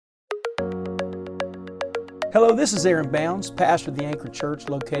Hello, this is Aaron Bounds, pastor of the Anchor Church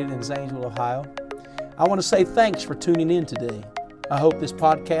located in Zanesville, Ohio. I want to say thanks for tuning in today. I hope this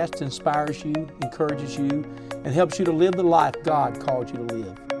podcast inspires you, encourages you, and helps you to live the life God called you to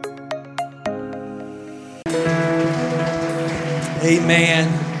live. Amen.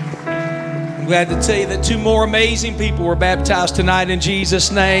 I'm glad to tell you that two more amazing people were baptized tonight in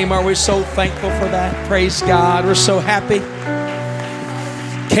Jesus' name. Are we so thankful for that? Praise God. We're so happy.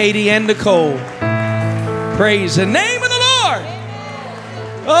 Katie and Nicole. Praise the name of the Lord.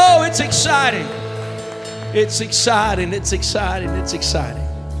 Oh, it's exciting. It's exciting. It's exciting. It's exciting.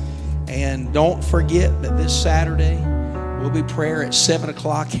 And don't forget that this Saturday will be prayer at 7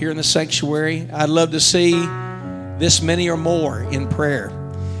 o'clock here in the sanctuary. I'd love to see this many or more in prayer.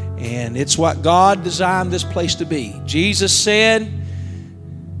 And it's what God designed this place to be. Jesus said,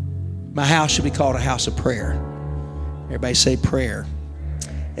 my house should be called a house of prayer. Everybody say prayer.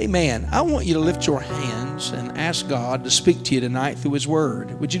 Amen. I want you to lift your hands and ask God to speak to you tonight through His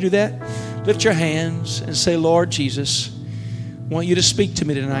Word. Would you do that? Lift your hands and say, Lord Jesus, I want you to speak to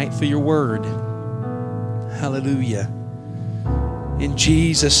me tonight through your Word. Hallelujah. In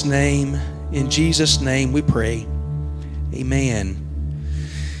Jesus' name we pray. Amen.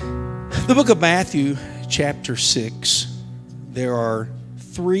 The book of Matthew, chapter 6, there are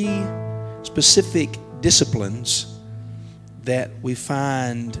 3 specific disciplines that we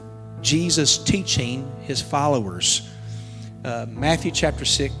find Jesus teaching His followers. Matthew chapter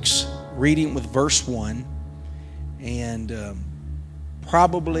 6, reading with verse 1. And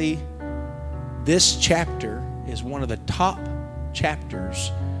probably this chapter is one of the top chapters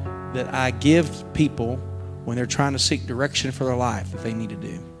that I give people when they're trying to seek direction for their life that they need to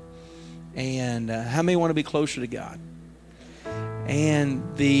do. And how many want to be closer to God?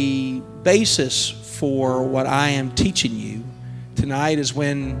 And the basis for what I am teaching you tonight is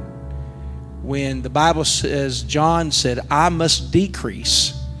when the Bible says, John said, I must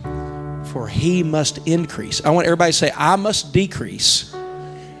decrease, for He must increase. I want everybody to say, I must decrease,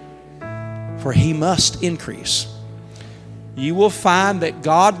 for He must increase. You will find that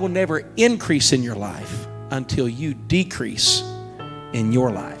God will never increase in your life until you decrease in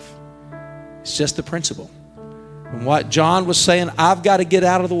your life. It's just the principle. And what John was saying, I've got to get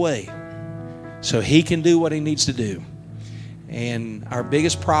out of the way so He can do what He needs to do. And our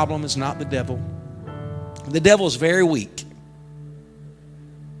biggest problem is not the devil. The devil is very weak.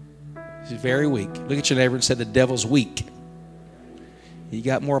 He's very weak. Look at your neighbor and say, the devil's weak. You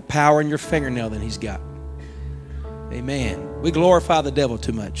got more power in your fingernail than he's got. Amen. We glorify the devil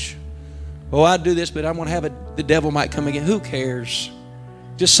too much. Oh, I do this, but I'm going to have it. The devil might come again. Who cares?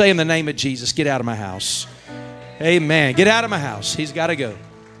 Just say in the name of Jesus, get out of my house. Amen. Get out of my house. He's got to go.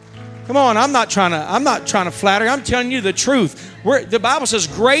 Come on, I'm not trying to flatter. I'm telling you the truth. The Bible says,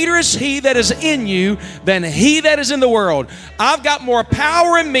 greater is He that is in you than he that is in the world. I've got more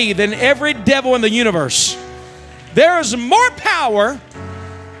power in me than every devil in the universe. There is more power.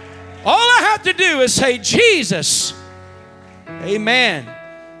 All I have to do is say, Jesus. Amen.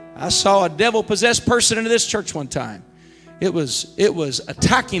 I saw a devil-possessed person in this church one time. It was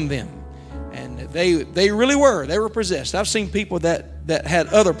attacking them. And they really were. They were possessed. I've seen people that had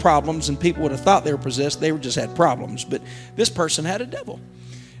other problems, and people would have thought they were possessed. They just had problems. But this person had a devil.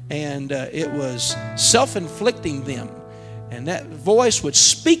 And it was self-inflicting them. And that voice would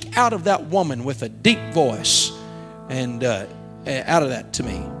speak out of that woman with a deep voice. And out of that to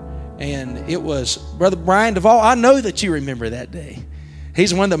me. And it was Brother Brian Duvall. I know that you remember that day.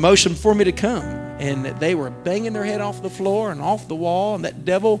 He's the one that motioned for me to come. And they were banging their head off the floor and off the wall. And that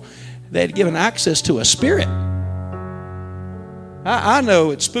devil, they had given access to a spirit. I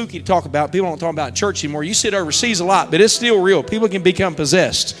know it's spooky to talk about. People don't talk about it in church anymore. You sit overseas a lot, but it's still real. People can become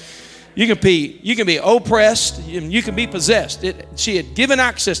possessed. You can be oppressed. You can be possessed. She had given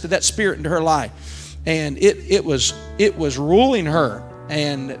access to that spirit into her life. And it was ruling her.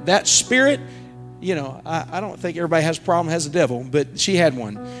 And that spirit, I don't think everybody has a problem, has a devil, but she had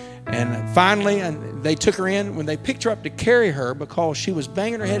one. And finally, they took her in. When they picked her up to carry her, because she was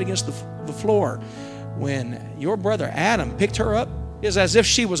banging her head against the floor, when your brother Adam picked her up, it was as if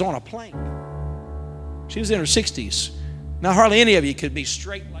she was on a plank. She was in her 60s. Now, hardly any of you could be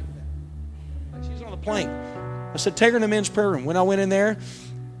straight like that. Like she's on a plank. I said, take her in the men's prayer room. When I went in there,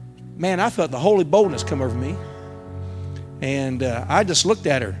 man, I felt the holy boldness come over me. And I just looked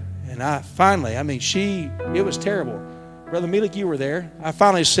at her. And it was terrible. Brother Milik, you were there. I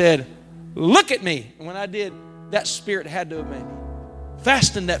finally said, look at me. And when I did, that spirit had to have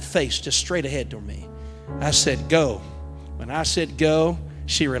fastened that face just straight ahead to me. I said, go. When I said go,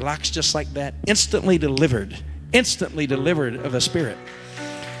 she relaxed just like that. Instantly delivered of the spirit.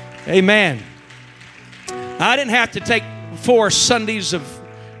 Amen. I didn't have to take 4 Sundays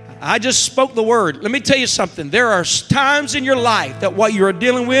I just spoke the word. Let me tell you something. There are times in your life that what you're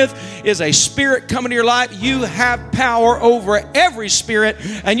dealing with is a spirit coming to your life. You have power over every spirit,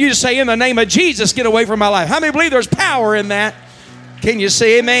 and you just say, in the name of Jesus, get away from my life. How many believe there's power in that? Can you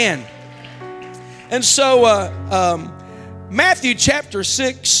say amen? And so Matthew chapter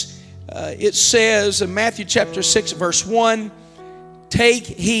 6, it says in Matthew chapter 6 verse 1, take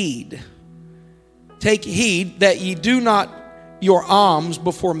heed that ye do not your alms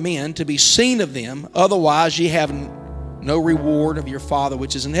before men to be seen of them, otherwise ye have no reward of your Father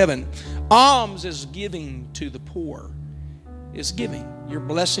which is in heaven. Alms is giving to the poor. It's giving. You're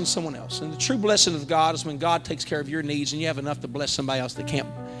blessing someone else. And the true blessing of God is when God takes care of your needs and you have enough to bless somebody else that can't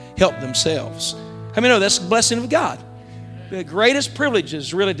help themselves. How many know that's the blessing of God? The greatest privilege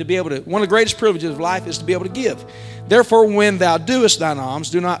is really to be able to, one of the greatest privileges of life is to be able to give. Therefore, when thou doest thine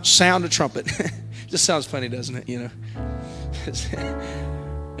alms, do not sound a trumpet. Just sounds funny, doesn't it? You know.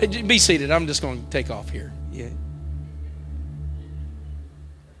 Be seated. I'm just going to take off here. Yeah.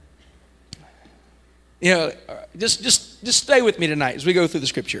 You know, just stay with me tonight as we go through the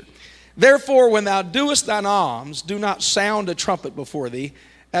scripture. Therefore, when thou doest thine alms, do not sound a trumpet before thee,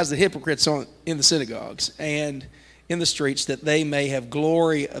 as the hypocrites in the synagogues and in the streets, that they may have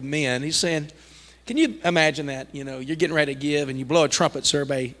glory of men. He's saying, can you imagine that? You know, you're getting ready to give, and you blow a trumpet so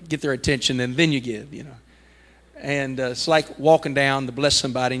everybody get their attention, and then you give. You know. And it's like walking down to bless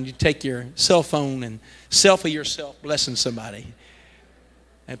somebody, and you take your cell phone and selfie yourself blessing somebody.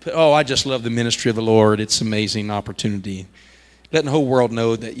 And I just love the ministry of the Lord. It's an amazing opportunity. Letting the whole world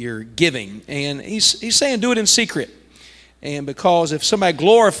know that you're giving. And he's saying do it in secret. And because if somebody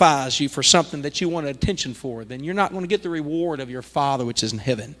glorifies you for something that you want attention for, then you're not going to get the reward of your Father which is in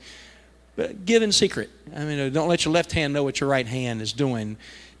heaven. But give in secret. I mean, don't let your left hand know what your right hand is doing.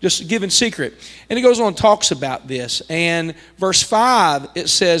 Just give in secret. And he goes on and talks about this. And verse 5, it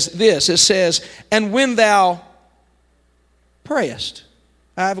says this. It says, and when thou prayest.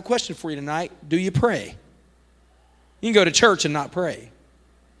 I have a question for you tonight. Do you pray? You can go to church and not pray.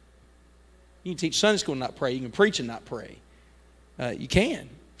 You can teach Sunday school and not pray. You can preach and not pray. You can.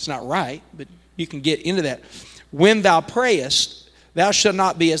 It's not right, but you can get into that. When thou prayest, thou shalt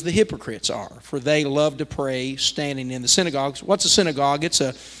not be as the hypocrites are, for they love to pray standing in the synagogues. What's a synagogue? It's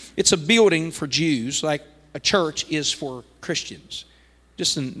a building for Jews, like a church is for Christians.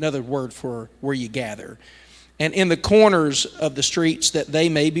 Just another word for where you gather. And in the corners of the streets, that they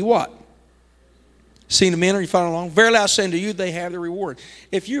may be what? Seen of men, are you following along? Verily I say unto you, they have the reward.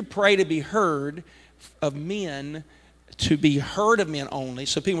 If you pray to be heard of men, to be heard of men only,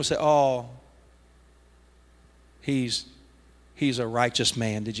 so people say, oh, he's a righteous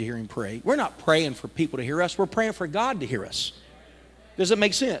man. Did you hear him pray? We're not praying for people to hear us. We're praying for God to hear us. Does that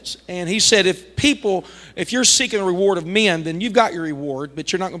make sense? And he said, if you're seeking a reward of men, then you've got your reward,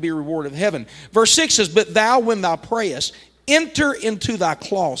 but you're not going to be a reward of heaven. Verse 6 says, but thou, when thou prayest, enter into thy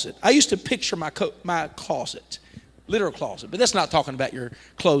closet. I used to picture my closet, literal closet, but that's not talking about your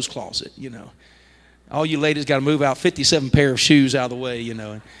clothes closet, you know. All you ladies got to move out 57 pair of shoes out of the way, you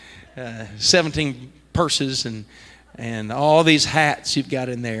know, and 17 purses and all these hats you've got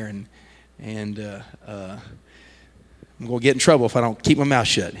in there, and I'm going to get in trouble if I don't keep my mouth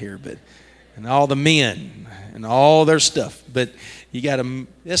shut here, and all the men and all their stuff, but you got to.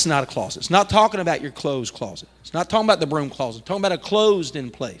 It's not a closet. It's not talking about your clothes closet. It's not talking about the broom closet. It's talking about a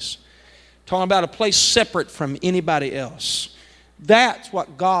closed-in place. It's talking about a place separate from anybody else. That's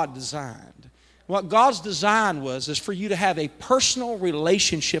what God designed. What God's design is for you to have a personal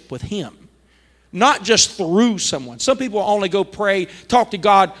relationship with Him. Not just through someone. Some people only go pray, talk to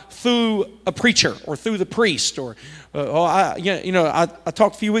God through a preacher or through the priest. Or I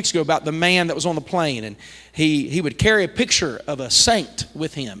talked a few weeks ago about the man that was on the plane, and he would carry a picture of a saint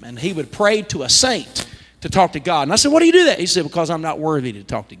with him, and he would pray to a saint to talk to God. And I said, why do you do that? He said, because I'm not worthy to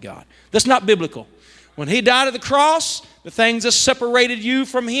talk to God. That's not biblical. When He died at the cross, the things that separated you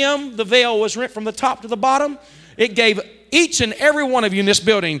from Him, the veil was rent from the top to the bottom. It gave each and every one of you in this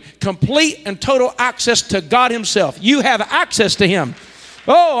building complete and total access to God Himself. You have access to Him.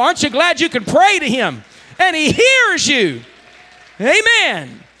 Oh, aren't you glad you can pray to Him? And He hears you.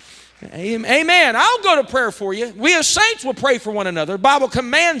 Amen. Amen. I'll go to prayer for you. We as saints will pray for one another. The Bible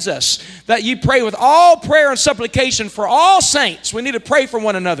commands us that you pray with all prayer and supplication for all saints. We need to pray for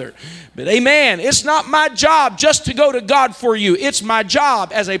one another. But amen, it's not my job just to go to God for you. It's my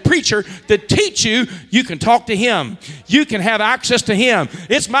job as a preacher to teach you. You can talk to Him. You can have access to Him.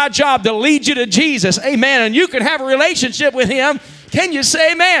 It's my job to lead you to Jesus. Amen. And you can have a relationship with Him. Can you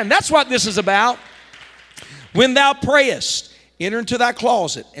say amen? That's what this is about. When thou prayest, enter into thy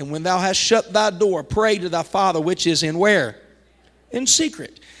closet, and when thou hast shut thy door, pray to thy Father which is in where? In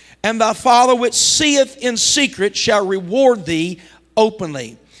secret. And thy Father which seeth in secret shall reward thee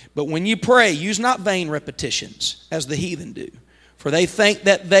openly. But when you pray, use not vain repetitions, as the heathen do. For they think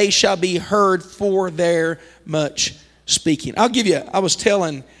that they shall be heard for their much speaking. I was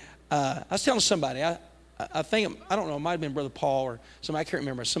telling somebody, I think, I don't know, it might have been Brother Paul or somebody, I can't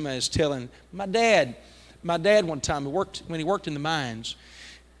remember. Somebody was telling my dad one time, when he worked in the mines,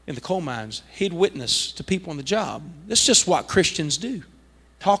 in the coal mines, he'd witness to people on the job. That's just what Christians do.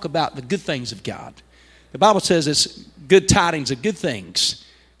 Talk about the good things of God. The Bible says it's good tidings of good things.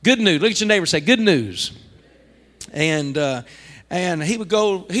 Good news. Look at your neighbor and say, good news. And he would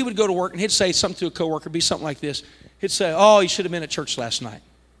go to work and he'd say something to a coworker, be something like this. He'd say, oh, you should have been at church last night.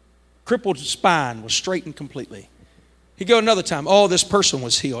 Crippled spine was straightened completely. He'd go another time, oh, this person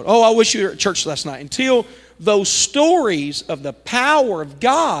was healed. Oh, I wish you were at church last night. Until those stories of the power of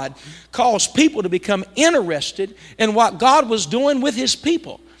God caused people to become interested in what God was doing with his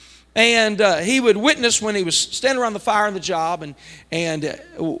people. And he would witness when he was standing around the fire in the job and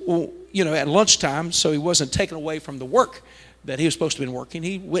at lunchtime, so he wasn't taken away from the work that he was supposed to have been working.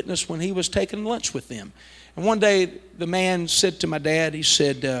 He witnessed when he was taking lunch with them. And one day the man said to my dad, he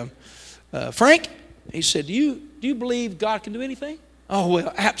said, Frank, he said, do you believe God can do anything? Oh,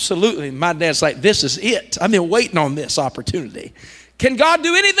 well, absolutely. My dad's like, this is it. I've been waiting on this opportunity. Can God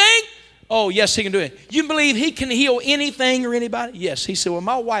do anything? Oh, yes, he can do it. You believe he can heal anything or anybody? Yes. He said, well,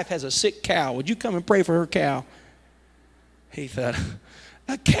 my wife has a sick cow. Would you come and pray for her cow? He thought,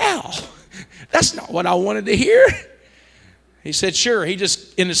 a cow? That's not what I wanted to hear. He said, sure. He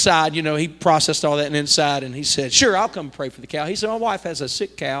just, inside, he processed all that and inside, and he said, sure, I'll come pray for the cow. He said, my wife has a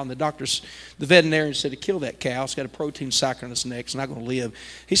sick cow, and the veterinarian said to kill that cow. It's got a protein sac on its neck. It's not going to live.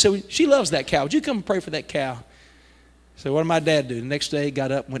 He said, well, she loves that cow. Would you come and pray for that cow? So what did my dad do? The next day, he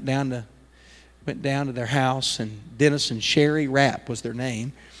got up and went down to their house, and Dennis and Sherry Rapp was their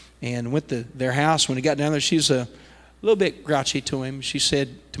name, and went to their house. When he got down there, she was a little bit grouchy to him. She said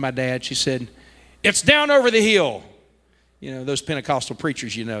to my dad, she said, it's down over the hill. Those Pentecostal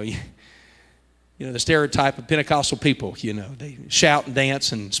preachers, the stereotype of Pentecostal people, they shout and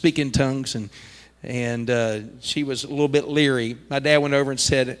dance and speak in tongues, and she was a little bit leery. My dad went over and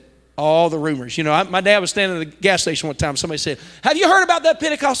said all the rumors. My dad was standing at the gas station one time. Somebody said, have you heard about that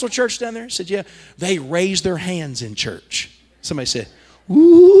Pentecostal church down there? I said, yeah. They raise their hands in church. Somebody said,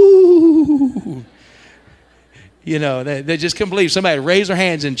 ooh. They just couldn't believe somebody raised their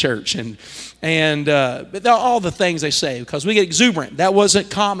hands in church. But all the things they say, because we get exuberant. That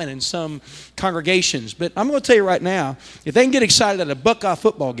wasn't common in some congregations. But I'm going to tell you right now, if they can get excited at a Buckeye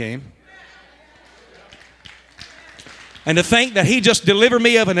football game, and to think that he just delivered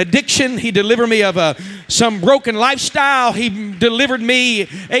me of an addiction, he delivered me of some broken lifestyle, he delivered me,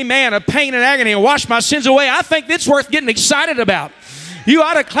 amen, of pain and agony and washed my sins away, I think it's worth getting excited about. You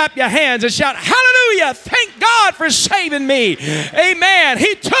ought to clap your hands and shout, hallelujah, thank God for saving me. Amen.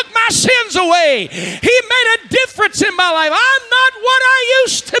 He took my sins away. He made a difference in my life. I'm not what I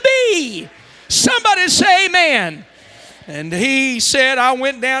used to be. Somebody say amen. And he said, I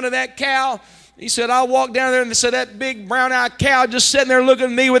went down to that cow. He said, I walked down there and they said, that big brown-eyed cow just sitting there looking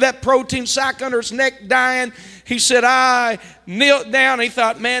at me with that protein sac under its neck dying. He said, I knelt down. He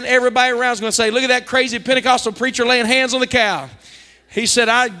thought, man, everybody around is going to say, look at that crazy Pentecostal preacher laying hands on the cow. He said,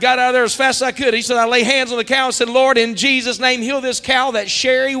 I got out of there as fast as I could. He said, I lay hands on the cow and said, Lord, in Jesus' name, heal this cow that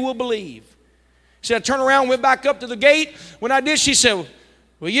Sherry will believe. He said, I turned around and went back up to the gate. When I did, she said,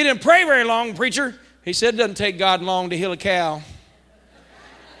 well, you didn't pray very long, preacher. He said, it doesn't take God long to heal a cow.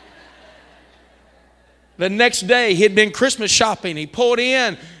 The next day, he had been Christmas shopping. He pulled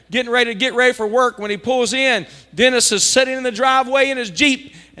in, get ready for work. When he pulls in, Dennis is sitting in the driveway in his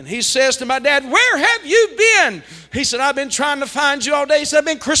Jeep. And he says to my dad, where have you been? He said, I've been trying to find you all day. He said, I've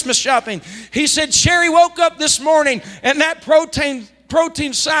been Christmas shopping. He said, Sherry woke up this morning and that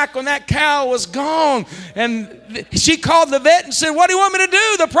protein sac on that cow was gone. And she called the vet and said, what do you want me to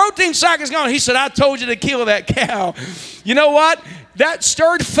do? The protein sac is gone. He said, I told you to kill that cow. You know what? That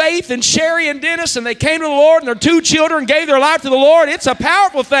stirred faith in Sherry and Dennis, and they came to the Lord, and their two children gave their life to the Lord. It's a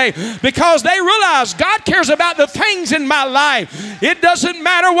powerful thing because they realize God cares about the things in my life. It doesn't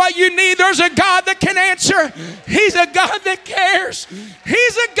matter what you need. There's a God that can answer. He's a God that cares.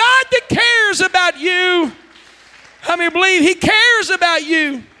 He's a God that cares about you. How many believe He cares about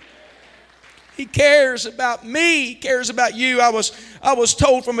you? He cares about me. He cares about you. I was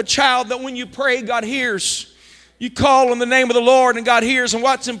told from a child that when you pray, God hears. You call on the name of the Lord and God hears, and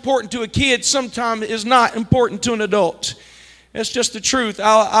what's important to a kid sometimes is not important to an adult. It's just the truth.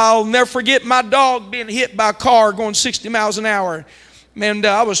 I'll never forget my dog being hit by a car going 60 miles an hour. And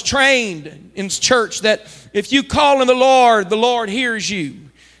I was trained in church that if you call on the Lord hears you.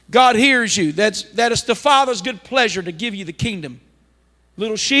 God hears you. That it's the Father's good pleasure to give you the kingdom.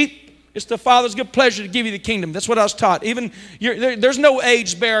 Little sheep, it's the Father's good pleasure to give you the kingdom. That's what I was taught. Even there's no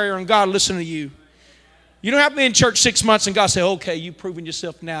age barrier in God listening to you. You don't have to be in church 6 months and God say, okay, you've proven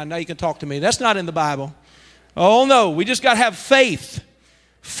yourself now. Now you can talk to me. That's not in the Bible. Oh, no. We just got to have faith.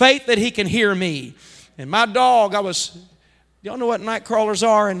 Faith that he can hear me. And my dog, y'all know what night crawlers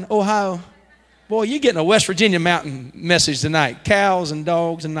are in Ohio? Boy, you're getting a West Virginia mountain message tonight. Cows and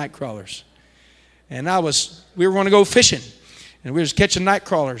dogs and night crawlers. And we were going to go fishing. And we was catching night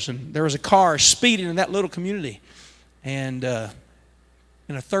crawlers. And there was a car speeding in that little community. And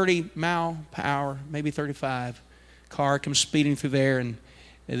in a 30 mile per hour, maybe 35, car comes speeding through there. And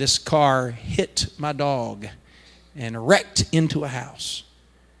this car hit my dog and wrecked into a house.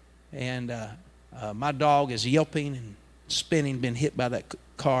 And my dog is yelping and spinning, been hit by that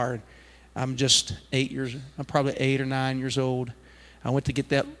car. I'm probably 8 or 9 years old. I went to get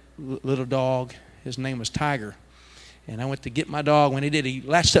that little dog. His name was Tiger. And I went to get my dog. When he did, he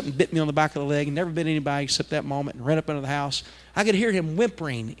latched up and bit me on the back of the leg. Never bit anybody except that moment, and ran up into the house. I could hear him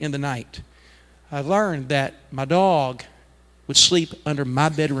whimpering in the night. I learned that my dog would sleep under my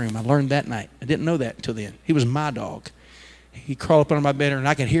bedroom. I learned that night. I didn't know that until then. He was my dog. He'd crawl up under my bedroom, and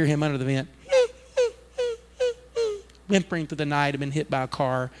I could hear him under the vent, whimpering through the night. Had been hit by a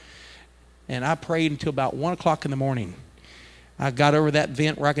car. And I prayed until about 1 o'clock in the morning. I got over that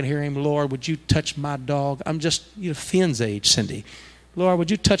vent where I could hear him, Lord, would you touch my dog? I'm just, Finn's age, Cindy. Lord,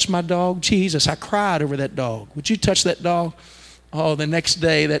 would you touch my dog? Jesus, I cried over that dog. Would you touch that dog? Oh, the next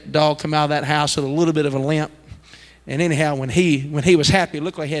day, that dog come out of that house with a little bit of a limp. And anyhow, when he was happy, it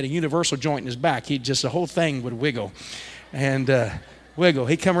looked like he had a universal joint in his back. The whole thing would wiggle. And wiggle.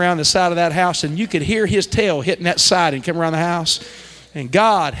 He'd come around the side of that house, and you could hear his tail hitting that side and come around the house. And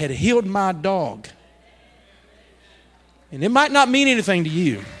God had healed my dog. And it might not mean anything to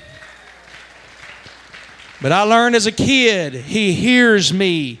you. But I learned as a kid, he hears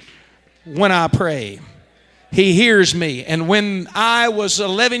me when I pray. He hears me. And when I was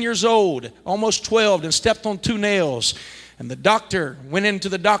 11 years old, almost 12, and stepped on 2 nails, and the doctor went into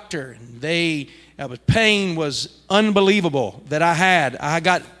the doctor, and pain was unbelievable that I had. I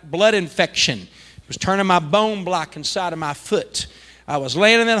got blood infection. It was turning my bone black inside of my foot. I was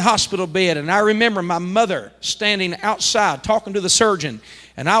laying in the hospital bed, and I remember my mother standing outside talking to the surgeon.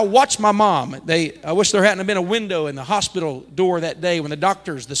 And I watched my mom. I wish there hadn't been a window in the hospital door that day when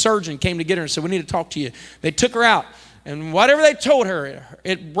the surgeon came to get her and said, we need to talk to you. They took her out, and whatever they told her,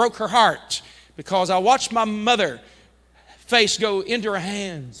 it broke her heart, because I watched my mother face go into her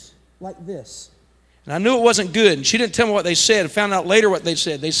hands like this. And I knew it wasn't good, and she didn't tell me what they said. I found out later what they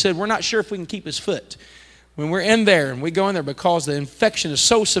said. They said, we're not sure if we can keep his foot. When we're in there, and we go in there because the infection is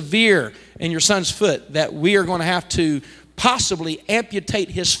so severe in your son's foot that we are going to have to possibly amputate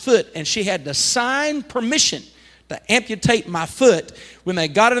his foot. And she had to sign permission to amputate my foot when they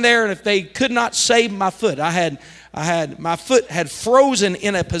got in there, and if they could not save my foot. My foot had frozen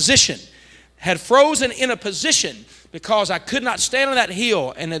in a position. Because I could not stand on that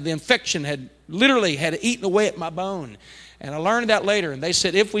hill, and the infection had eaten away at my bone. And I learned that later, and they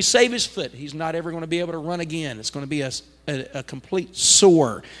said if we save his foot, he's not ever going to be able to run again. It's going to be a complete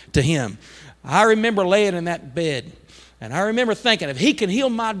sore to him. I remember laying in that bed, and I remember thinking, if he can heal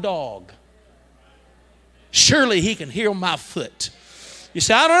my dog, surely he can heal my foot. You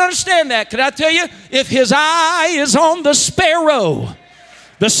say, I don't understand that. Can I tell you? If his eye is on the sparrow,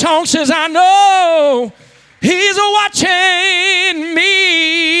 the song says, I know he's watching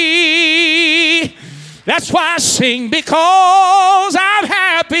me. That's why I sing, because I'm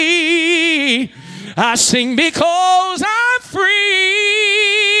happy. I sing because I'm free.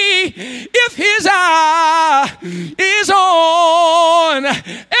 If his eye is on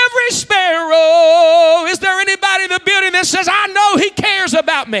every sparrow. Is there anybody in the building that says, I know he cares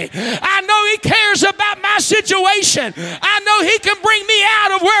about me. I know he cares about my situation. I know he can bring me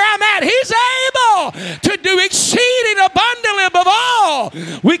out of where I'm at. He's able to do exceeding abundantly above all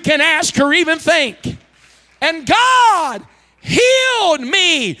we can ask or even think. And God healed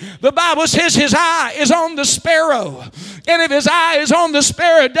me. The Bible says his eye is on the sparrow. And if his eye is on the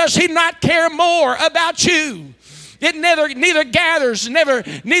sparrow, does he not care more about you? It neither gathers,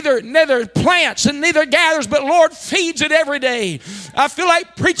 neither plants, and neither gathers, but Lord feeds it every day. I feel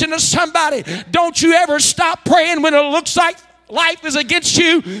like preaching to somebody. Don't you ever stop praying when it looks like life is against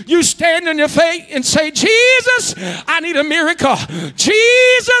you, you stand on your faith and say, Jesus, I need a miracle.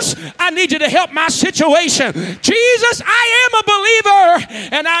 Jesus, I need you to help my situation. Jesus, I am a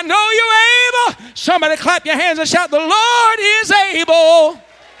believer, and I know you're able. Somebody clap your hands and shout, the Lord is able.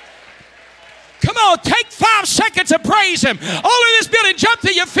 Come on, take 5 seconds to praise him. All of this building, jump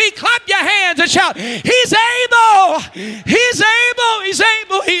to your feet, clap your hands and shout, he's able, he's able, he's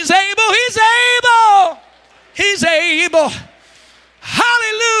able, he's able, he's able, he's able.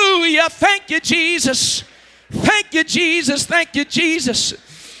 Hallelujah. Thank you, Jesus. Thank you, Jesus. Thank you, Jesus.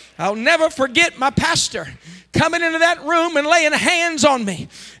 I'll never forget my pastor coming into that room and laying hands on me.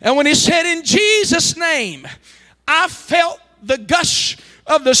 And when he said, in Jesus' name, I felt the gush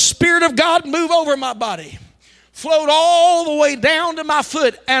of the Spirit of God move over my body, flowed all the way down to my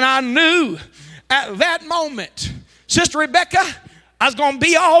foot, and I knew at that moment, Sister Rebecca, I was going to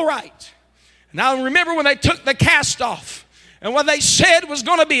be all right. And I remember when they took the cast off, and what they said was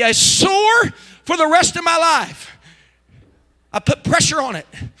going to be a sore for the rest of my life. I put pressure on it.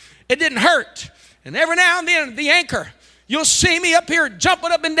 It didn't hurt. And every now and then, the anchor, you'll see me up here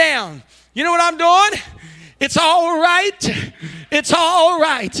jumping up and down. You know what I'm doing? It's all right. It's all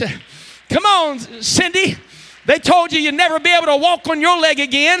right. Come on, Cindy. They told you you'd never be able to walk on your leg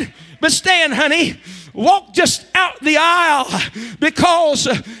again. But stand, honey. Walk just out the aisle, because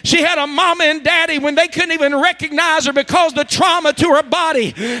she had a mama and daddy when they couldn't even recognize her because the trauma to her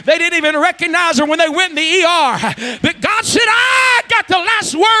body. They didn't even recognize her when they went in the ER. But God said, I got the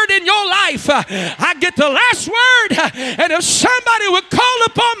last word in your life. I get the last word. And if somebody would call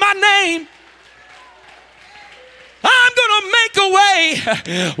upon my name, I'm going to make a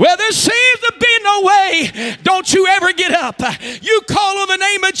way where there seems to be no way. Don't you ever get up. You call on the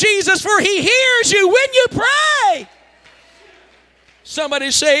name of Jesus, for he hears you when you pray.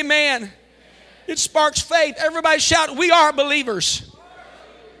 Somebody say amen. It sparks faith. Everybody shout, we are believers.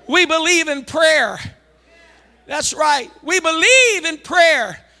 We believe in prayer. That's right. We believe in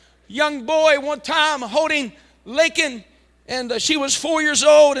prayer. Young boy one time holding Lakin, and she was 4 years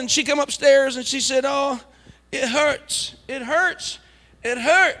old, and she come upstairs and she said, oh, it hurts, it hurts, it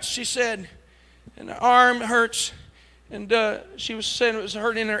hurts, she said. And her arm hurts. And she was saying it was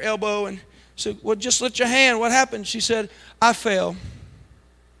hurting in her elbow. And said, well, just lift your hand. What happened? She said, I fell.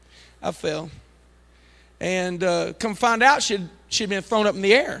 I fell. And come find out she'd been thrown up in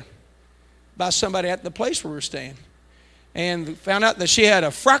the air by somebody at the place where we were staying. And found out that she had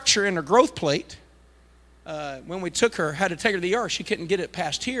a fracture in her growth plate. When we took her, had to take her to the ER, she couldn't get it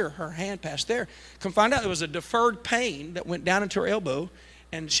past here, her hand past there. Come find out there was a deferred pain that went down into her elbow,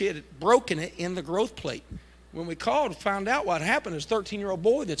 and she had broken it in the growth plate. When we called, found out what happened, this 13-year-old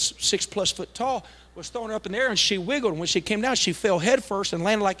boy that's 6+ foot tall was thrown her up in the air, and she wiggled. And when she came down, she fell head first and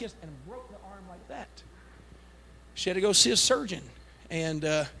landed like this and broke the arm like that. She had to go see a surgeon. And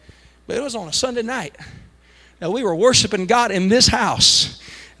but it was on a Sunday night. Now, we were worshiping God in this house,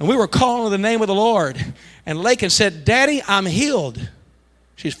 and we were calling on the name of the Lord. And Lakin said, Daddy, I'm healed.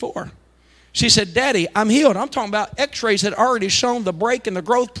 She's 4. She said, Daddy, I'm healed. I'm talking about x-rays had already shown the break in the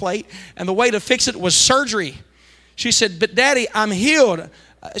growth plate, and the way to fix it was surgery. She said, but Daddy, I'm healed.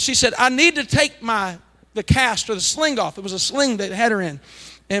 She said, I need to take the cast or the sling off. It was a sling that had her in.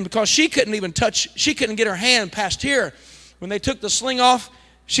 And because she couldn't get her hand past here. When they took the sling off,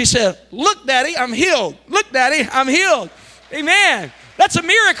 she said, look, Daddy, I'm healed. Look, Daddy, I'm healed. Amen. That's a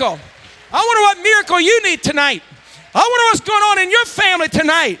miracle. I wonder what miracle you need tonight. I wonder what's going on in your family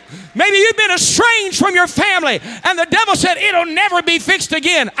tonight. Maybe you've been estranged from your family, and the devil said, it'll never be fixed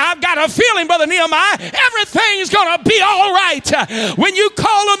again. I've got a feeling, Brother Nehemiah, everything's going to be all right. When you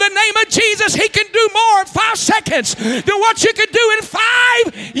call on the name of Jesus, he can do more in 5 seconds than what you could do in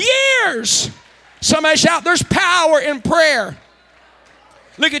 5 years. Somebody shout, there's power in prayer.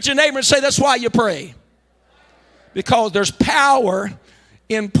 Look at your neighbor and say, that's why you pray. Because there's power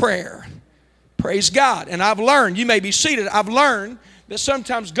in prayer. Praise God. And I've learned, you may be seated, I've learned that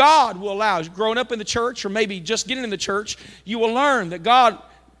sometimes God will allow, growing up in the church or maybe just getting in the church, you will learn that God,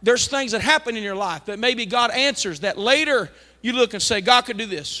 there's things that happen in your life that maybe God answers, that later you look and say, God could do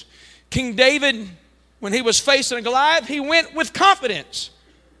this. King David, when he was facing Goliath, he went with confidence.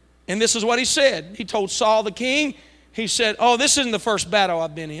 And this is what he said. He told Saul the king, he said, oh, this isn't the first battle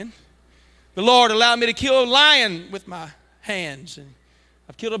I've been in. The Lord allowed me to kill a lion with my hands, and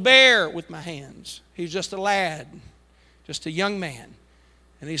I've killed a bear with my hands. He's just a lad, just a young man.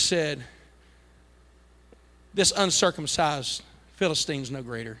 And he said, this uncircumcised Philistine's no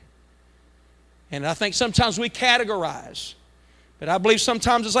greater. And I think sometimes we categorize, but I believe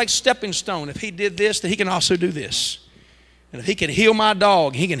sometimes it's like stepping stone. If he did this, then he can also do this. And if he can heal my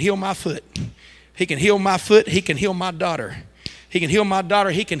dog, he can heal my foot. If he can heal my foot, he can heal my daughter. He can heal my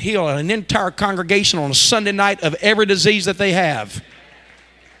daughter. He can heal an entire congregation on a Sunday night of every disease that they have.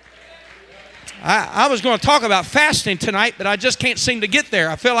 I was going to talk about fasting tonight, but I just can't seem to get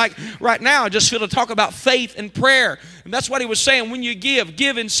there. I feel like right now I just feel to talk about faith and prayer. And that's what he was saying. When you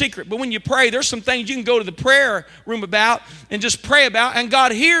give in secret. But when you pray, there's some things you can go to the prayer room about and just pray about, and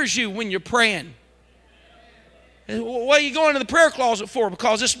God hears you when you're praying. And what are you going to the prayer closet for?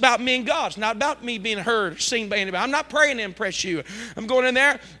 Because it's about me and God. It's not about me being heard or seen by anybody. I'm not praying to impress you. I'm going in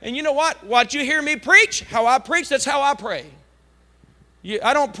there, and you know what? What you hear me preach, how I preach, that's how I pray.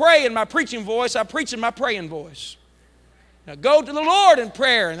 I don't pray in my preaching voice. I preach in my praying voice. Now go to the Lord in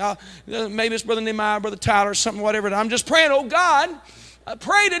prayer. And maybe it's Brother Nehemiah, Brother Tyler, or something, whatever. I'm just praying, oh God, I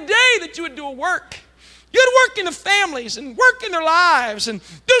pray today that you would do a work. You would work in the families and work in their lives and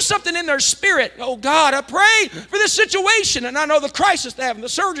do something in their spirit. Oh God, I pray for this situation. And I know the crisis they have and the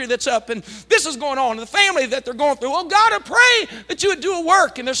surgery that's up and this is going on and the family that they're going through. Oh God, I pray that you would do a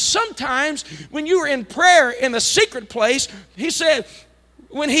work. And there's sometimes when you are in prayer in the secret place, he said,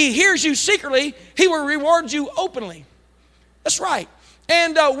 when he hears you secretly, he will reward you openly. That's right.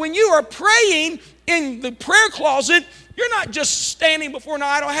 And when you are praying in the prayer closet, you're not just standing before an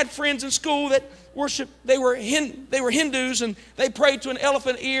idol. I had friends in school that worshiped, they were Hindus, and they prayed to an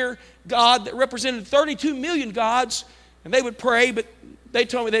elephant ear god that represented 32 million gods. And they would pray, but they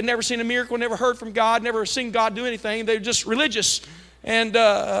told me they'd never seen a miracle, never heard from God, never seen God do anything. They were just religious. And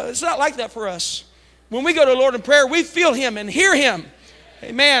it's not like that for us. When we go to the Lord in prayer, we feel Him and hear Him.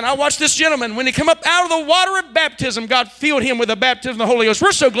 Amen. I watched this gentleman. When he came up out of the water of baptism, God filled him with the baptism of the Holy Ghost.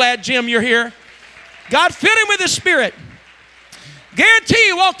 We're so glad, Jim, you're here. God filled him with His Spirit. Guarantee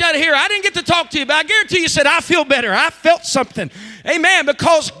you walked out of here. I didn't get to talk to you, but I guarantee you said, I feel better. I felt something. Amen.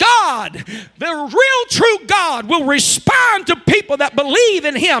 Because God, the real true God, will respond to people that believe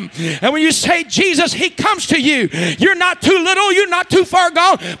in Him. And when you say Jesus, He comes to you. You're not too little. You're not too far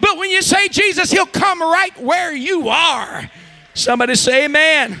gone. But when you say Jesus, He'll come right where you are. Somebody say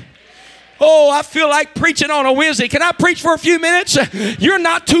amen. Oh, I feel like preaching on a Wednesday. Can I preach for a few minutes? You're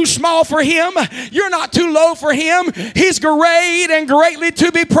not too small for Him. You're not too low for Him. He's great and greatly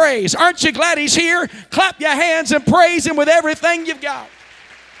to be praised. Aren't you glad He's here? Clap your hands and praise Him with everything you've got.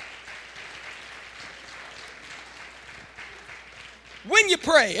 When you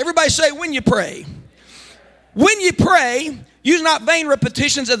pray, everybody say when you pray. When you pray, use not vain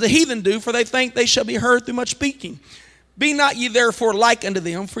repetitions as the heathen do, for they think they shall be heard through much speaking. Be not ye therefore like unto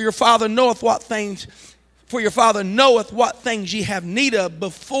them, for your Father knoweth what things ye have need of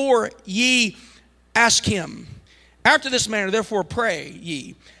before ye ask Him. After this manner therefore pray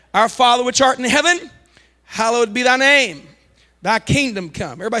ye, Our Father which art in heaven, hallowed be thy name. Thy kingdom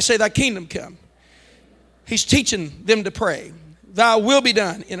come. Everybody say thy kingdom come. He's teaching them to pray. Thy will be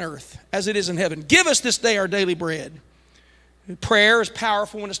done in earth as it is in heaven. Give us this day our daily bread. Prayer is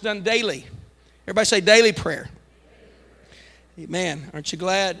powerful when it's done daily. Everybody say daily prayer. Amen. Aren't you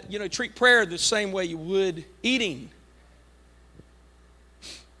glad? You know, treat prayer the same way you would eating.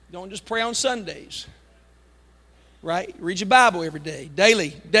 Don't just pray on Sundays. Right? Read your Bible every day.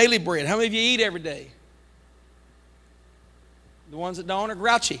 Daily bread. How many of you eat every day? The ones that don't are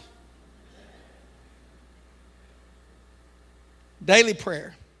grouchy. Daily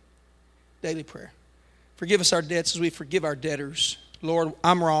prayer. Daily prayer. Forgive us our debts as we forgive our debtors. Lord,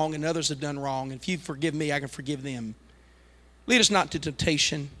 I'm wrong and others have done wrong. And if you forgive me, I can forgive them. Lead us not to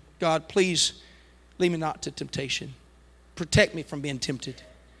temptation. God, please lead me not to temptation. Protect me from being tempted.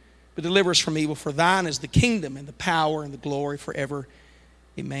 But deliver us from evil. For thine is the kingdom and the power and the glory forever.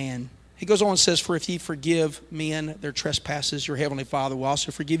 Amen. He goes on and says, for if ye forgive men their trespasses, your heavenly Father will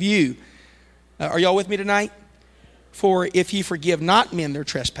also forgive you. Are y'all with me tonight? For if ye forgive not men their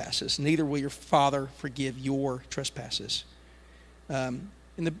trespasses, neither will your Father forgive your trespasses. And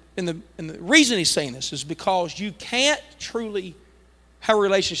the reason he's saying this is because you can't truly have a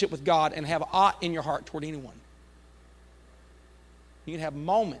relationship with God and have aught in your heart toward anyone. You can have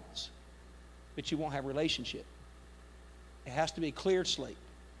moments, but you won't have a relationship. It has to be a clear slate.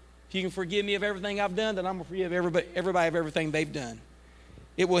 If you can forgive me of everything I've done, then I'm going to forgive everybody of everything they've done.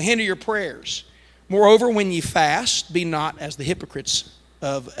 It will hinder your prayers. Moreover, when ye fast, be not as the hypocrites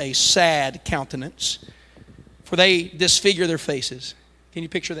of a sad countenance, for they disfigure their faces. Can you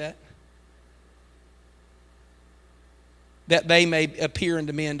picture that? That they may appear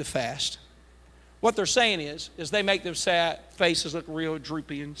unto men to fast. What they're saying is they make their sad faces look real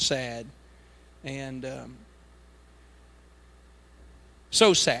droopy and sad. And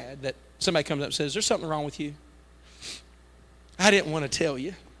so sad that somebody comes up and says, is there something wrong with you? I didn't want to tell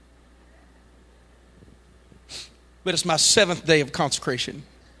you. But it's my 7th day of consecration.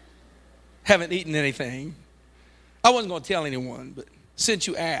 Haven't eaten anything. I wasn't going to tell anyone, but since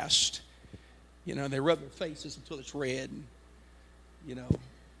you asked, they rub their faces until it's red and,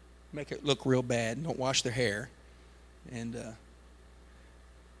 make it look real bad and don't wash their hair. And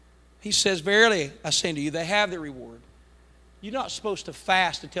he says, verily, I say to you, they have their reward. You're not supposed to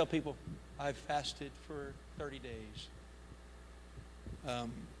fast and tell people, I've fasted for 30 days.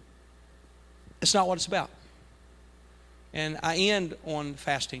 It's not what it's about. And I end on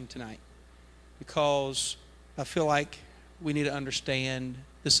fasting tonight because I feel like we need to understand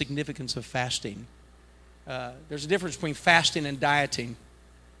the significance of fasting. There's a difference between fasting and dieting.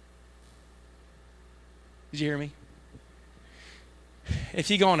 Did you hear me? If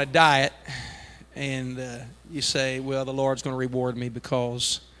you go on a diet and you say, well, the Lord's going to reward me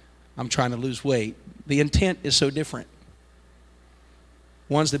because I'm trying to lose weight, the intent is so different.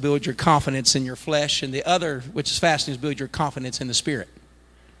 One's to build your confidence in your flesh, and the other, which is fasting, is build your confidence in the Spirit.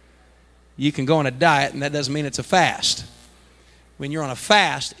 You can go on a diet, and that doesn't mean it's a fast. When you're on a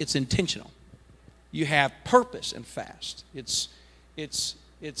fast, it's intentional. You have purpose in fast. It's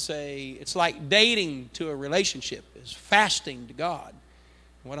like dating to a relationship. It's fasting to God.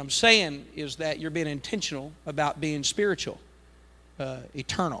 What I'm saying is that you're being intentional about being spiritual,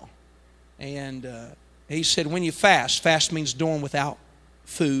 eternal. And he said, when you fast means doing without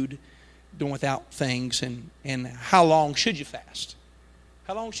food, doing without things. And how long should you fast?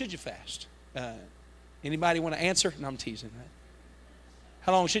 How long should you fast? Anybody want to answer? No, I'm teasing. Right?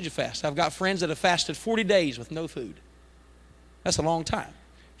 How long should you fast? I've got friends that have fasted 40 days with no food. That's a long time.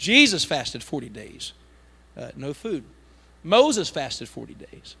 Jesus fasted 40 days, no food. Moses fasted 40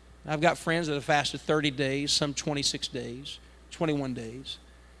 days. I've got friends that have fasted 30 days, some 26 days, 21 days,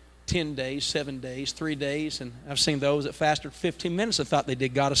 10 days, 7 days, 3 days. And I've seen those that fasted 15 minutes and thought they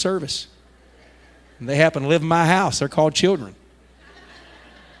did God a service. And they happen to live in my house. They're called children.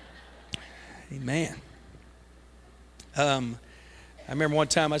 Amen. I remember one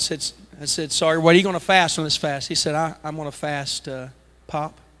time I said, sorry, what are you going to fast on this fast? He said, I'm going to fast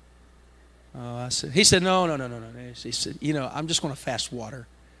pop. He said, no. He said, I'm just going to fast water.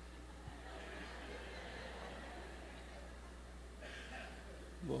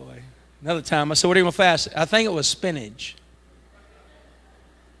 Boy. Another time I said, what are you going to fast? I think it was spinach.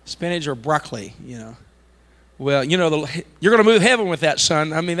 Spinach or broccoli, Well, you're going to move heaven with that,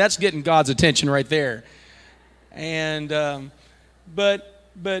 son. I mean, that's getting God's attention right there. And, but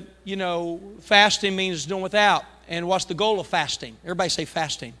fasting means doing without. And what's the goal of fasting? Everybody say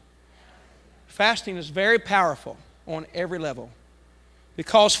fasting. Fasting is very powerful on every level.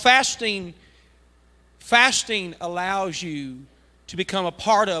 Because fasting allows you to become a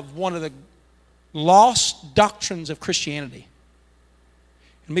part of one of the lost doctrines of Christianity.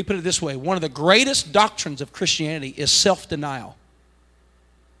 Let me put it this way. One of the greatest doctrines of Christianity is self-denial.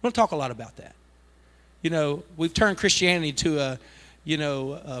 We don't talk a lot about that. We've turned Christianity to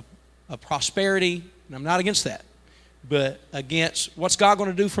a prosperity, and I'm not against that, but against what's God going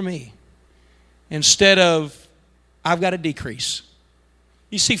to do for me? Instead of, I've got to decrease.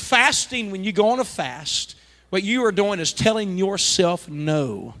 You see, fasting, when you go on a fast, what you are doing is telling yourself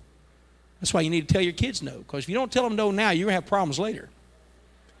no. That's why you need to tell your kids no, because if you don't tell them no now, you're going to have problems later.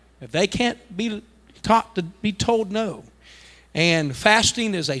 If they can't be taught to be told no. And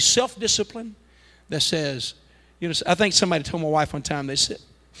fasting is a self-discipline that says, I think somebody told my wife one time, they said,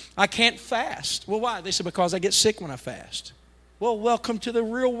 I can't fast. Well, why? They said, because I get sick when I fast. Well, welcome to the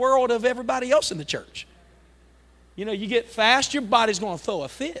real world of everybody else in the church. You get fast, your body's going to throw a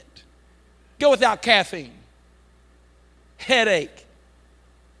fit. Go without caffeine. Headache.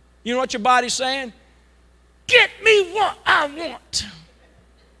 You know what your body's saying? Get me what I want.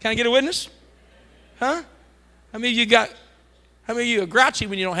 Can I get a witness? Huh? How many of you are grouchy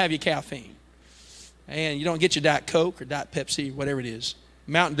when you don't have your caffeine? And you don't get your Diet Coke or Diet Pepsi, whatever it is.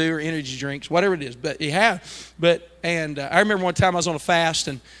 Mountain Dew or energy drinks, whatever it is. But you have. I remember one time I was on a fast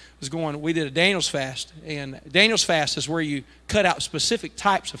and we did a Daniel's fast. And Daniel's fast is where you cut out specific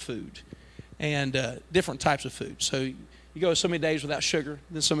types of food and different types of food. So you go so many days without sugar,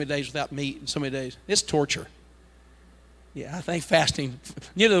 then so many days without meat, and so many days. It's torture. Yeah, I think fasting,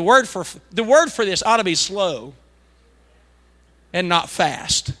 the word for this ought to be slow and not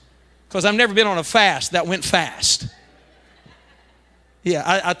fast. Because I've never been on a fast that went fast.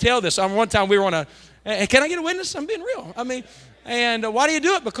 Yeah, I tell this. One time we were on can I get a witness? I'm being real. And why do you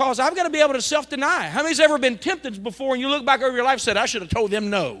do it? Because I've got to be able to self-deny. How many's ever been tempted before and you look back over your life and said, I should have told them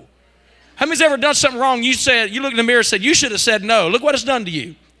no? How many's ever done something wrong? You looked in the mirror and said, you should have said no. Look what it's done to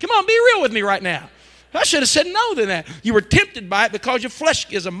you. Come on, be real with me right now. I should have said no to that. You were tempted by it because your flesh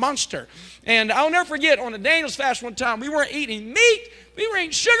is a monster. And I'll never forget on the Daniel's fast one time, we weren't eating meat. We weren't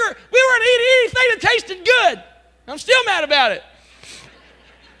eating sugar. We weren't eating anything that tasted good. I'm still mad about it.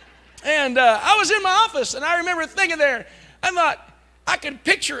 And I was in my office, and I remember thinking there, I thought, I could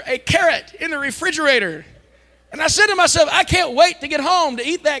picture a carrot in the refrigerator. And I said to myself, I can't wait to get home to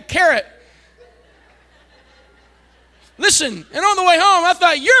eat that carrot. Listen, and on the way home, I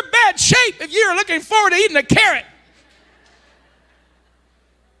thought, you're in bad shape if you're looking forward to eating a carrot.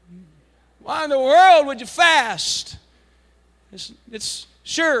 Why in the world would you fast? It's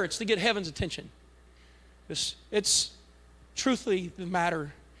to get heaven's attention. It's truthfully the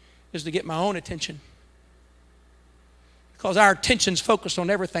matter is to get my own attention. Because our attention's focused on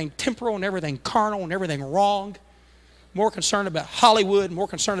everything temporal and everything carnal and everything wrong. More concerned about Hollywood, more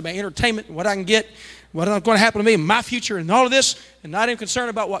concerned about entertainment and what I can get, what's going to happen to me in my future and all of this, and not even concerned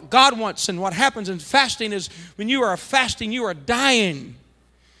about what God wants. And what happens in fasting is when you are fasting, you are dying.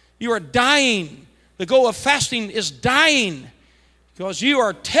 You are dying. The goal of fasting is dying. Because you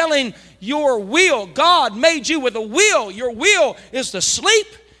are telling your will. God made you with a will. Your will is to sleep.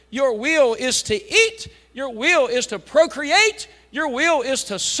 Your will is to eat. Your will is to procreate. Your will is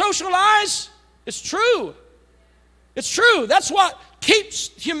to socialize. It's true. It's true. That's what keeps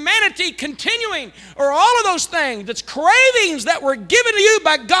humanity continuing, or all of those things. It's cravings that were given to you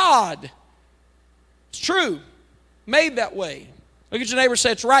by God. It's true. Made that way. Look at your neighbor and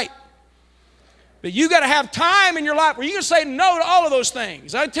say, it's right. But you got to have time in your life where you can say no to all of those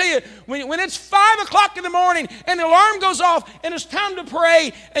things. I tell you, when it's 5 o'clock in the morning and the alarm goes off and it's time to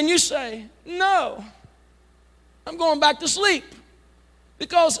pray, and you say, no, I'm going back to sleep.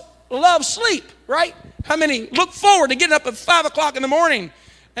 Because love sleep, right? How many look forward to getting up at 5 o'clock in the morning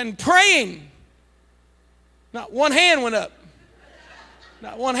and praying? Not one hand went up.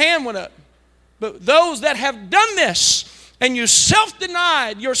 Not one hand went up. But those that have done this, and you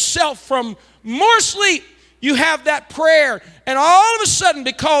self-denied yourself from more sleep, you have that prayer, and all of a sudden,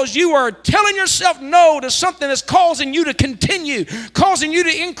 because you are telling yourself no to something that's causing you to continue, causing you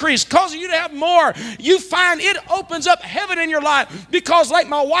to increase, causing you to have more, you find it opens up heaven in your life. Because like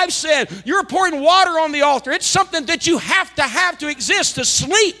my wife said, you're pouring water on the altar. It's something that you have to exist, to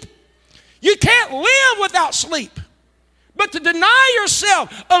sleep. You can't live without sleep. But to deny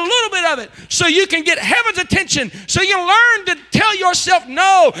yourself a little bit of it so you can get heaven's attention, so you learn to tell yourself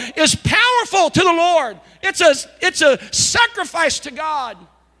no, is powerful to the Lord. It's a sacrifice to God.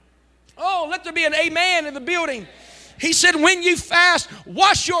 Oh, let there be an amen in the building. He said, when you fast,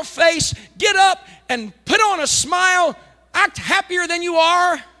 wash your face, get up and put on a smile, act happier than you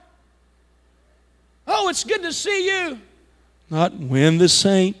are. Oh, it's good to see you. Not when the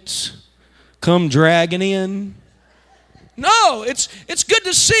saints come dragging in. No, it's good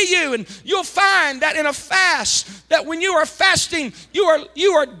to see you, and you'll find that in a fast, that when you are fasting, you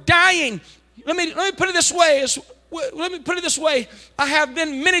are dying. Let me put it this way. I have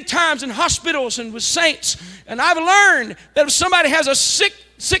been many times in hospitals and with saints, and I've learned that if somebody has a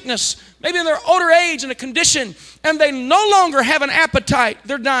sickness, maybe in their older age and a condition, and they no longer have an appetite,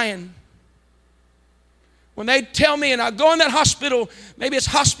 they're dying. When they tell me, and I go in that hospital, maybe it's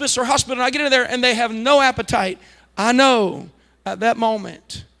hospice or hospital, and I get in there and they have no appetite, I know at that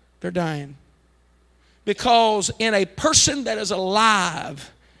moment they're dying. Because in a person that is alive,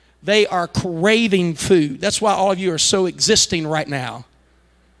 they are craving food. That's why all of you are so existing right now.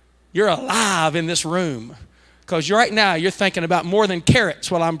 You're alive in this room. Because right now you're thinking about more than carrots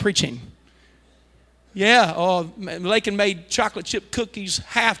while I'm preaching. Yeah, Lakin made chocolate chip cookies,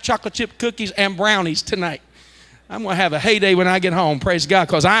 half chocolate chip cookies and brownies tonight. I'm going to have a heyday when I get home, praise God,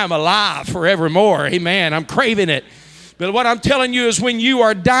 because I am alive forevermore. Amen. I'm craving it. But what I'm telling you is when you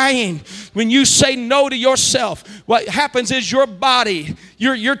are dying, when you say no to yourself, what happens is your body,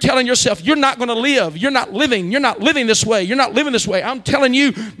 you're telling yourself, you're not going to live. You're not living. You're not living this way. You're not living this way. I'm telling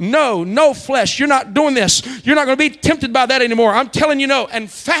you, no flesh. You're not doing this. You're not going to be tempted by that anymore. I'm telling you no. And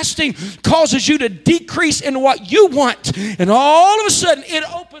fasting causes you to decrease in what you want. And all of a sudden, it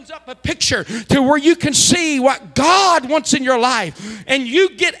opens up a picture to where you can see what God wants in your life. And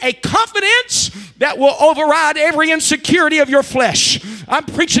you get a confidence that will override every insecurity of your flesh. I'm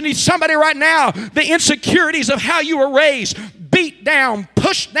preaching to somebody right now, the insecurities of how you were raised, beat down,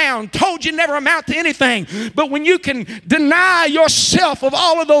 pushed down, told you never amount to anything. But when you can deny yourself of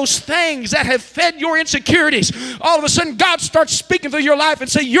all of those things that have fed your insecurities, all of a sudden God starts speaking through your life and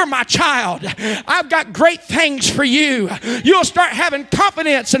say, you're my child. I've got great things for you. You'll start having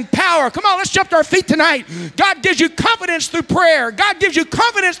confidence and power. Come on, let's jump to our feet tonight. God gives you confidence through prayer. God gives you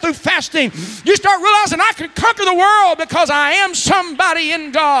confidence through fasting. You start realizing I can conquer the world because I am somebody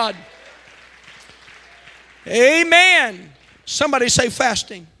in God. Amen. Somebody say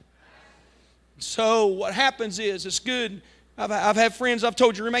fasting. So what happens is, it's good. I've had friends, I've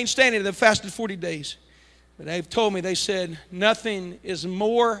told you, remain standing, they've fasted 40 days. But they've told me, they said, nothing is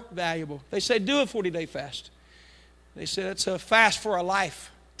more valuable. They said, do a 40-day fast. They said, it's a fast for a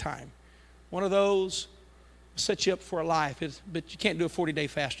lifetime. One of those set you up for a life. But you can't do a 40-day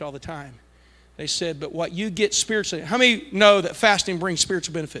fast all the time. They said, but what you get spiritually. How many know that fasting brings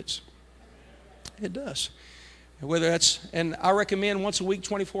spiritual benefits? It does. And I recommend once a week,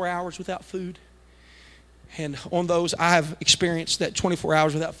 24 hours without food. And on those, I have experienced that 24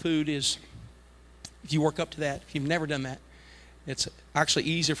 hours without food is, if you work up to that, if you've never done that, it's actually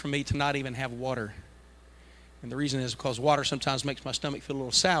easier for me to not even have water. And the reason is because water sometimes makes my stomach feel a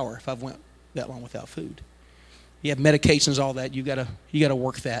little sour if I've went that long without food. You have medications, all that. You gotta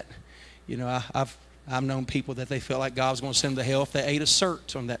work that. You know, I've known people that they felt like God was going to send them to hell if they ate a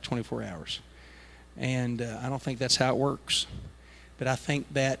cert on that 24 hours. And I don't think that's how it works. But I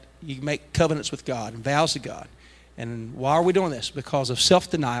think that you make covenants with God and vows to God. And why are we doing this? Because of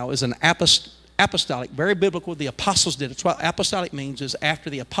self-denial is an apostolic, very biblical. The apostles did it. It's what apostolic means is after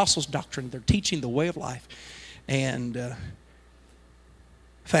the apostles' doctrine. They're teaching the way of life. And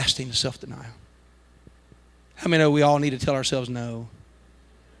fasting is self-denial. How many know we all need to tell ourselves no?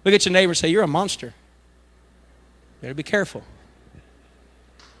 Look at your neighbor and say, you're a monster. Better be careful.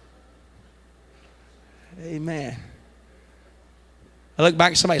 Amen. I look back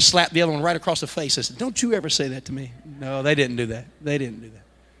and somebody slapped the other one right across the face. I said, don't you ever say that to me. No, they didn't do that. They didn't do that.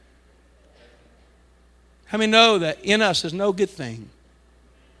 How many know that in us is no good thing?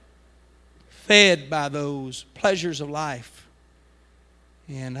 Fed by those pleasures of life.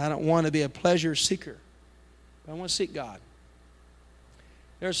 And I don't want to be a pleasure seeker. I want to seek God.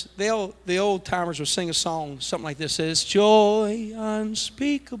 The old timers will sing a song, something like this. It says, joy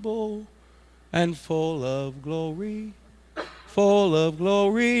unspeakable and full of glory, full of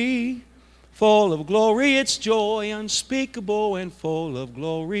glory, full of glory. It's joy unspeakable and full of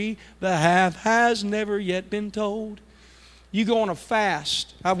glory. The half has never yet been told. You go on a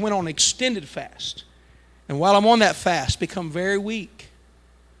fast. I went on an extended fast. And while I'm on that fast, become very weak.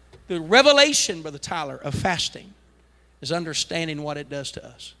 The revelation, Brother Tyler, of fasting is understanding what it does to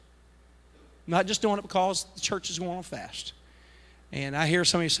us. Not just doing it because the church is going on fast. And I hear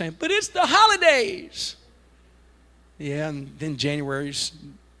somebody saying, but it's the holidays. Yeah, and then January's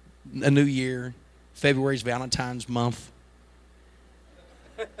a new year. February's Valentine's month.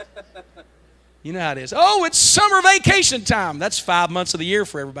 You know how it is. Oh, it's summer vacation time. That's 5 months of the year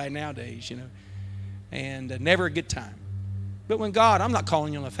for everybody nowadays, you know. And never a good time. But when God, I'm not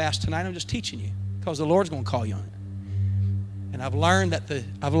calling you on a fast tonight. I'm just teaching you because the Lord's going to call you on it. And I've learned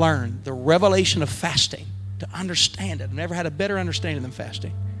the revelation of fasting, to understand it. I've never had a better understanding than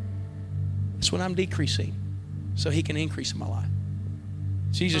fasting. It's when I'm decreasing so He can increase in my life.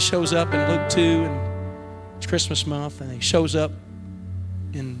 Jesus shows up in Luke 2, and it's Christmas month, and He shows up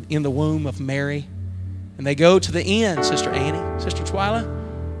in the womb of Mary. And they go to the inn, Sister Annie, Sister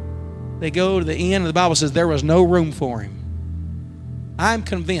Twyla. They go to the inn, and the Bible says there was no room for Him. I'm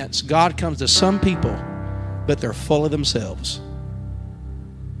convinced God comes to some people, but they're full of themselves.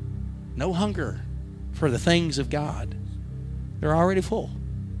 No hunger for the things of God. They're already full.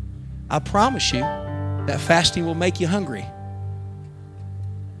 I promise you that fasting will make you hungry.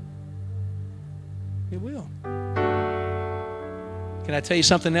 It will. Can I tell you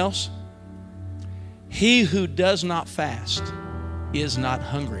something else? He who does not fast is not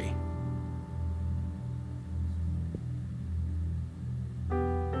hungry.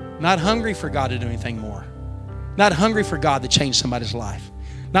 Not hungry for God to do anything more. Not hungry for God to change somebody's life.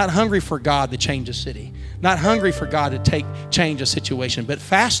 Not hungry for God to change a city. Not hungry for God to change a situation. But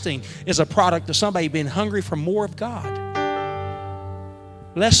fasting is a product of somebody being hungry for more of God.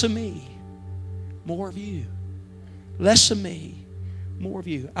 Less of me, more of you. Less of me, more of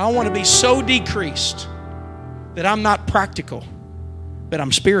you. I want to be so decreased that I'm not practical, but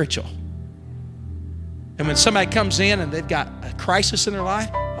I'm spiritual. And when somebody comes in and they've got a crisis in their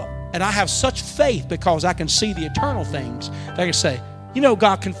life, and I have such faith because I can see the eternal things, that I can say, you know,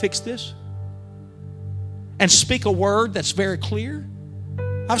 God can fix this. And speak a word that's very clear.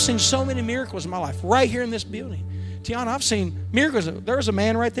 I've seen so many miracles in my life right here in this building. Tiana, I've seen miracles. There was a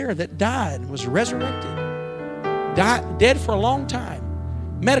man right there that died, was resurrected. Dead for a long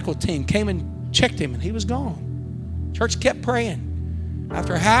time. Medical team came and checked him and he was gone. Church kept praying.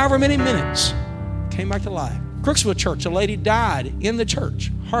 After however many minutes, came back to life. Crooksville Church, a lady died in the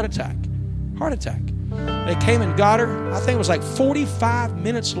church. Heart attack. They came and got her. I think it was like 45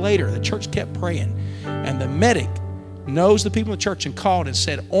 minutes later, the church kept praying. And the medic knows the people in the church and called and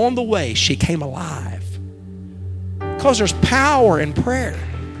said, on the way, she came alive. Because there's power in prayer.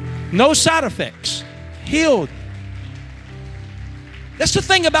 No side effects. Healed. That's the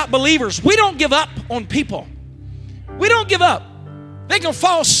thing about believers. We don't give up on people. We don't give up. They can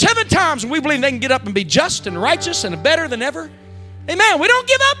fall 7 times and we believe they can get up and be just and righteous and better than ever. Amen. We don't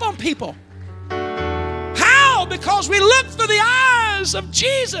give up on people. How? Because we look through the eyes of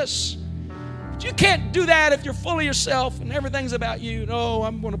Jesus. But you can't do that if you're full of yourself and everything's about you. No,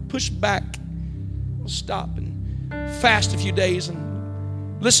 I'm going to push back. I'll stop and fast a few days and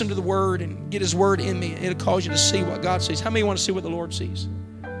listen to the Word and get His Word in me. It'll cause you to see what God sees. How many want to see what the Lord sees?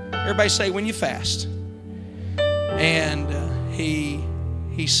 Everybody say, when you fast. And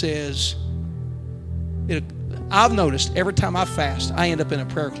he says, I've noticed every time I fast, I end up in a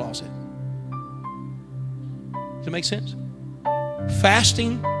prayer closet. Does it make sense?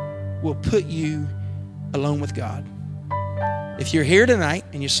 Fasting will put you alone with God. If you're here tonight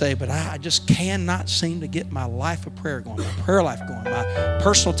and you say, but I just cannot seem to get my life of prayer going, my prayer life going, my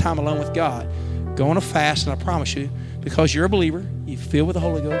personal time alone with God, go on a fast, and I promise you, because you're a believer, you're filled with the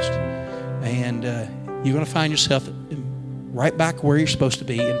Holy Ghost, and you're going to find yourself right back where you're supposed to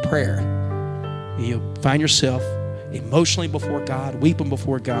be in prayer. You'll find yourself emotionally before God, weeping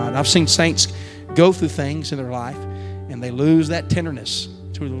before God. I've seen saints go through things in their life, and they lose that tenderness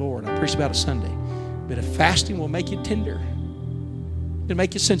to the Lord. I preached about it Sunday. But if fasting will make you tender, it'll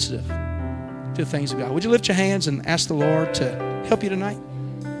make you sensitive to the things of God. Would you lift your hands and ask the Lord to help you tonight?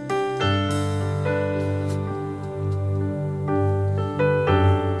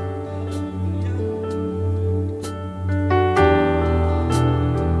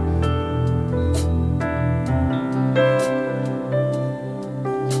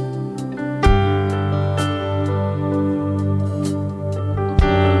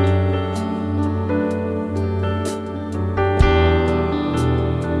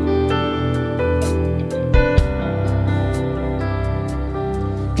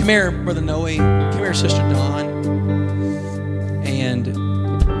 Come here, Brother Noe. Come here, Sister Dawn. And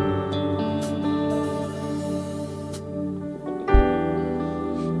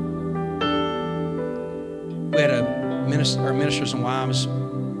we had our Ministers and Wives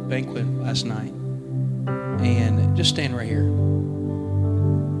banquet last night. And just stand right here.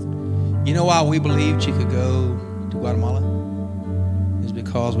 You know why we believed you could go to Guatemala? Is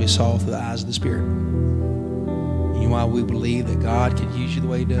because we saw through the eyes of the Spirit. You know why we believe that God could use you the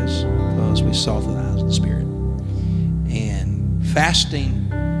way He does? Because we saw through the eyes of the Spirit. And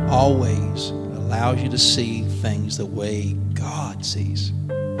fasting always allows you to see things the way God sees.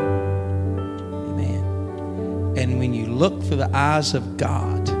 Amen. And when you look through the eyes of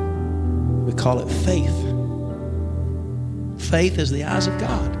God, we call it faith. Faith is the eyes of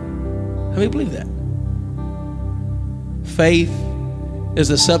God. How many believe that? Faith is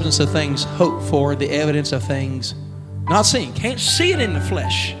the substance of things hoped for, the evidence of things not seen. Can't see it in the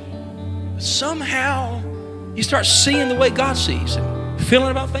flesh. But somehow you start seeing the way God sees and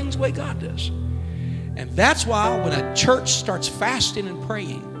feeling about things the way God does. And that's why when a church starts fasting and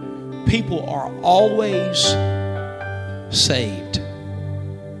praying, people are always saved.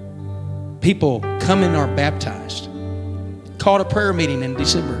 People come in and are baptized. Called a prayer meeting in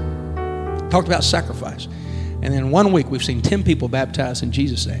December. Talked about sacrifice. And then 1 week we've seen 10 people baptized in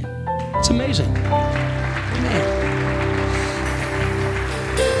Jesus' name. It's amazing. Amen.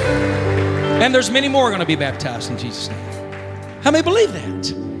 And there's many more going to be baptized in Jesus' name. How many believe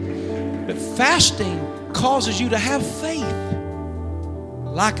that? But fasting causes you to have faith.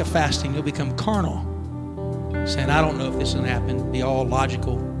 Lack of fasting, you'll become carnal. Saying, I don't know if this is going to happen. Be all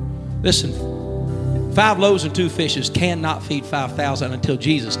logical. Listen, 5 loaves and 2 fishes cannot feed 5,000 until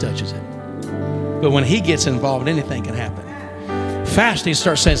Jesus touches it. But when He gets involved, anything can happen. Fasting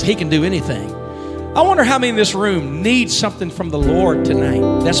starts saying He can do anything. I wonder how many in this room need something from the Lord tonight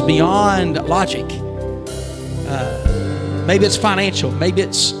that's beyond logic. Maybe it's financial. Maybe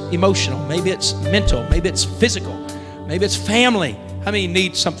it's emotional. Maybe it's mental. Maybe it's physical. Maybe it's family. How many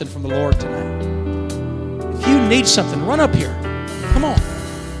need something from the Lord tonight? If you need something, run up here. Come on.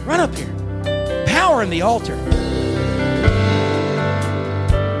 Run up here. Power in the altar.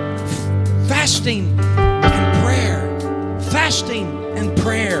 Fasting and prayer. Fasting and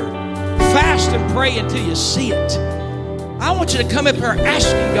prayer. Fast and pray until you see it. I want you to come up here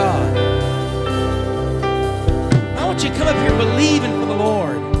asking God. I want you to come up here believing for the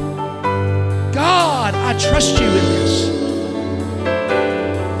Lord. God, I trust you in this.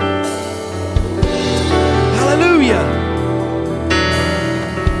 Hallelujah.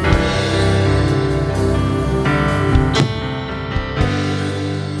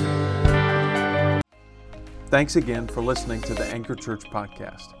 Thanks again for listening to the Anchor Church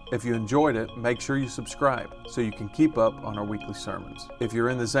podcast. If you enjoyed it, make sure you subscribe so you can keep up on our weekly sermons. If you're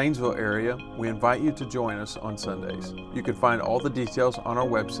in the Zanesville area, we invite you to join us on Sundays. You can find all the details on our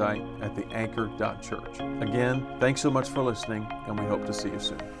website at theanchor.church. Again, thanks so much for listening, and we hope to see you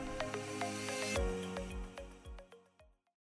soon.